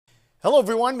Hello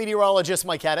everyone, meteorologist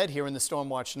Mike Haddad here in the Storm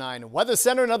Watch 9 Weather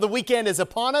Center. Another weekend is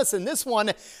upon us, and this one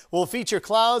will feature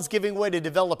clouds giving way to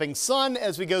developing sun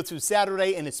as we go through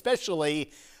Saturday and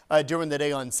especially during the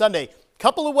day on Sunday.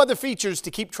 Couple of weather features to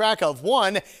keep track of.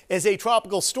 One is a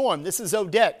tropical storm. This is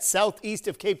Odette, southeast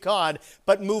of Cape Cod,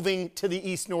 but moving to the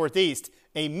east-northeast.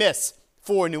 A miss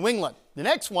for New England. The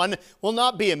next one will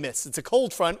not be a miss. It's a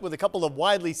cold front with a couple of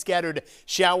widely scattered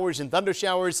showers and thunder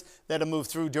showers that'll move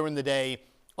through during the day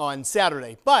on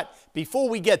Saturday. But before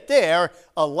we get there,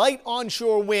 a light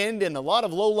onshore wind and a lot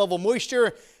of low-level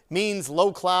moisture means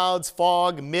low clouds,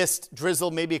 fog, mist,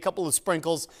 drizzle, maybe a couple of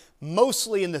sprinkles,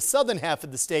 mostly in the southern half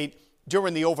of the state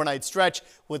during the overnight stretch,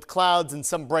 with clouds and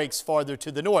some breaks farther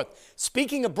to the north.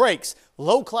 Speaking of breaks,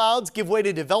 low clouds give way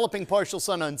to developing partial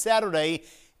sun on Saturday,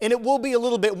 and it will be a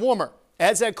little bit warmer.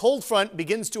 As that cold front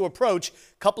begins to approach,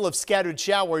 a couple of scattered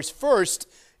showers first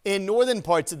in northern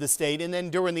parts of the state, and then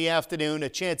during the afternoon, a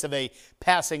chance of a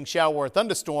passing shower or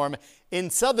thunderstorm in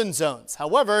southern zones.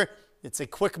 However, it's a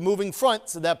quick moving front,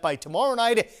 so that by tomorrow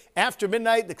night after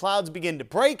midnight, the clouds begin to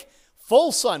break.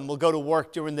 Full sun will go to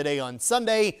work during the day on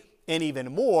Sunday, and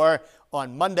even more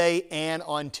on Monday and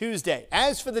on Tuesday.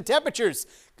 As for the temperatures,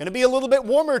 going to be a little bit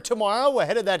warmer tomorrow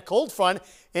ahead of that cold front,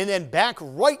 and then back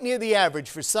right near the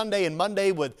average for Sunday and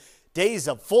Monday with days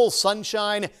of full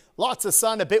sunshine. Lots of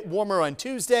sun, a bit warmer on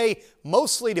Tuesday,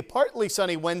 mostly to partly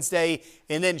sunny Wednesday,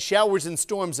 and then showers and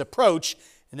storms approach,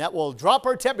 and that will drop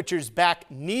our temperatures back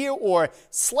near or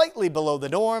slightly below the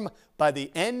norm by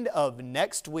the end of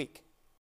next week.